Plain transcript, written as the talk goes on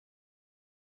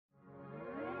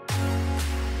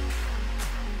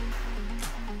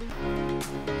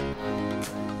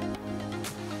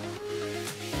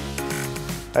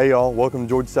Hey y'all, welcome to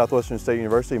Georgia Southwestern State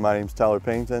University. My name is Tyler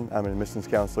Pennington. I'm an admissions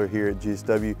counselor here at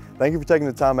GSW. Thank you for taking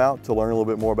the time out to learn a little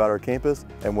bit more about our campus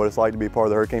and what it's like to be part of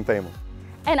the Hurricane family.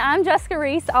 And I'm Jessica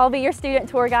Reese. I'll be your student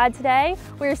tour guide today.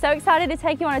 We are so excited to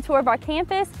take you on a tour of our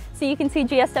campus so you can see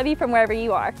GSW from wherever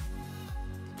you are.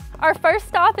 Our first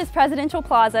stop is Presidential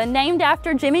Plaza, named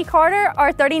after Jimmy Carter,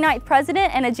 our 39th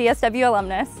president and a GSW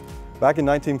alumnus. Back in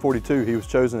 1942, he was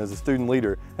chosen as a student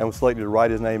leader and was selected to write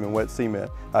his name in wet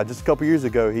cement. Just a couple years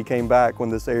ago, he came back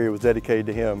when this area was dedicated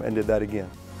to him and did that again.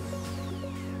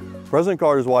 President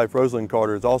Carter's wife, Rosalind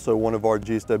Carter, is also one of our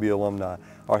GSW alumni.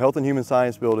 Our Health and Human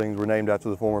Science buildings were named after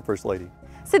the former First Lady.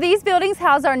 So these buildings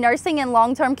house our nursing and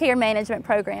long-term care management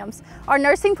programs. Our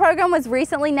nursing program was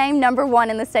recently named #1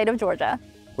 in the state of Georgia.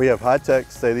 We have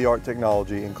high-tech, state-of-the-art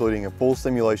technology, including a full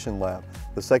simulation lab.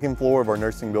 The second floor of our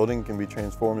nursing building can be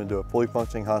transformed into a fully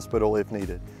functioning hospital if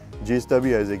needed.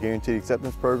 GSW has a guaranteed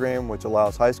acceptance program which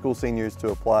allows high school seniors to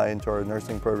apply into our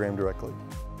nursing program directly.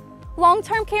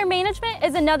 Long-term care management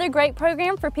is another great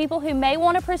program for people who may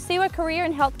want to pursue a career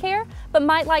in healthcare but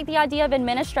might like the idea of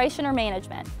administration or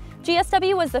management.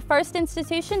 GSW was the first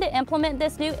institution to implement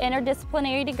this new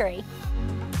interdisciplinary degree.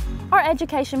 Our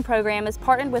education program is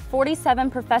partnered with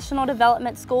 47 professional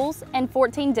development schools and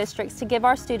 14 districts to give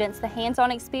our students the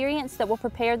hands-on experience that will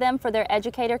prepare them for their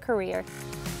educator career.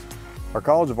 Our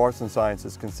College of Arts and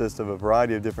Sciences consists of a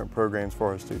variety of different programs for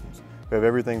our students. We have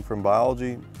everything from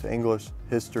biology to English,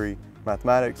 history,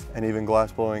 mathematics, and even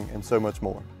glassblowing and so much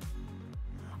more.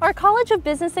 Our College of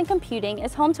Business and Computing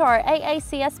is home to our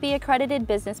AACSB accredited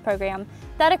business program.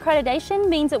 That accreditation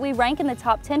means that we rank in the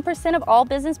top 10% of all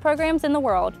business programs in the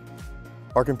world.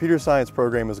 Our computer science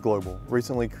program is global,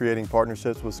 recently creating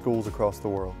partnerships with schools across the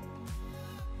world.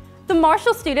 The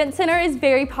Marshall Student Center is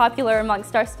very popular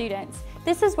amongst our students.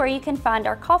 This is where you can find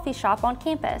our coffee shop on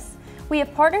campus. We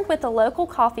have partnered with the local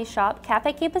coffee shop,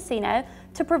 Cafe Campesino,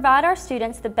 to provide our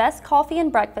students the best coffee and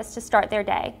breakfast to start their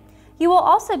day. You will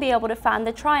also be able to find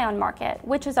the Try-On Market,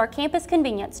 which is our campus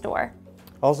convenience store.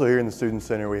 Also here in the Student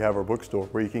Center, we have our bookstore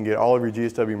where you can get all of your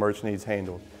GSW merch needs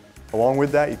handled. Along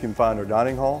with that, you can find our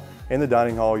dining hall. In the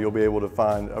dining hall, you'll be able to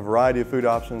find a variety of food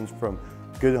options from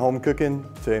good home cooking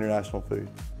to international food.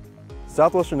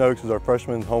 Southwestern Oaks is our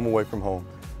freshman's home away from home.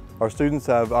 Our students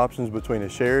have options between a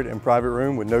shared and private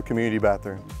room with no community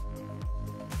bathroom.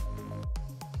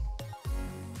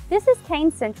 This is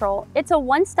Kane Central. It's a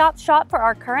one-stop shop for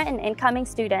our current and incoming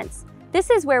students. This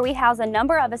is where we house a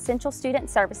number of essential student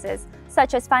services,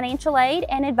 such as financial aid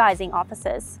and advising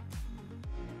offices.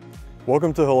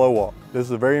 Welcome to Hello Walk. This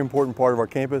is a very important part of our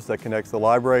campus that connects the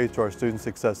library to our Student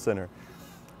Success Center.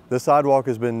 This sidewalk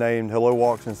has been named Hello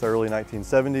Walk since the early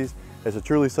 1970s. It's a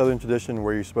truly Southern tradition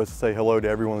where you're supposed to say hello to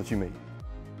everyone that you meet.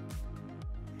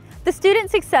 The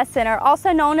Student Success Center,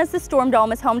 also known as the Storm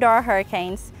Dome, is home to our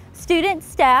Hurricanes. Students,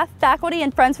 staff, faculty,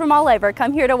 and friends from all over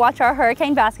come here to watch our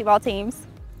Hurricane basketball teams.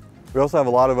 We also have a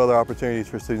lot of other opportunities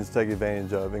for students to take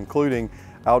advantage of, including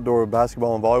outdoor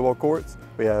basketball and volleyball courts.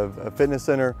 We have a fitness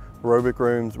center, aerobic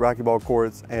rooms, racquetball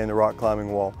courts, and a rock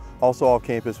climbing wall. Also off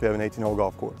campus, we have an 18-hole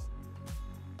golf course.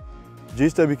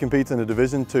 GSW competes in the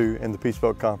Division II and the Peach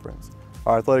Belt Conference.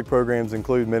 Our athletic programs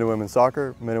include men and women's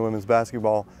soccer, men and women's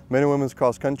basketball, men and women's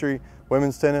cross country,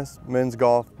 women's tennis, men's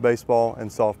golf, baseball, and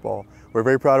softball. We're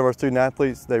very proud of our student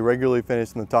athletes. They regularly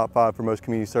finish in the top 5 for most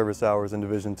community service hours in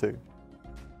Division II.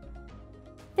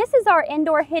 This is our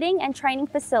indoor hitting and training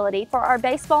facility for our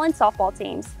baseball and softball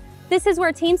teams. This is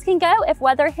where teams can go if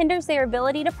weather hinders their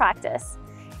ability to practice.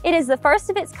 It is the first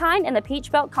of its kind in the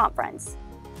Peach Belt Conference.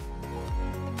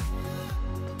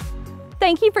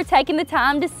 Thank you for taking the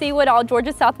time to see what all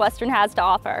Georgia Southwestern has to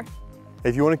offer.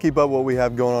 If you want to keep up what we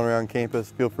have going on around campus,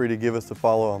 feel free to give us a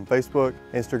follow on Facebook,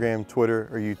 Instagram, Twitter,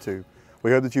 or YouTube.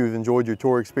 We hope that you've enjoyed your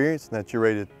tour experience and that you're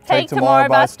ready to take tomorrow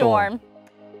by storm.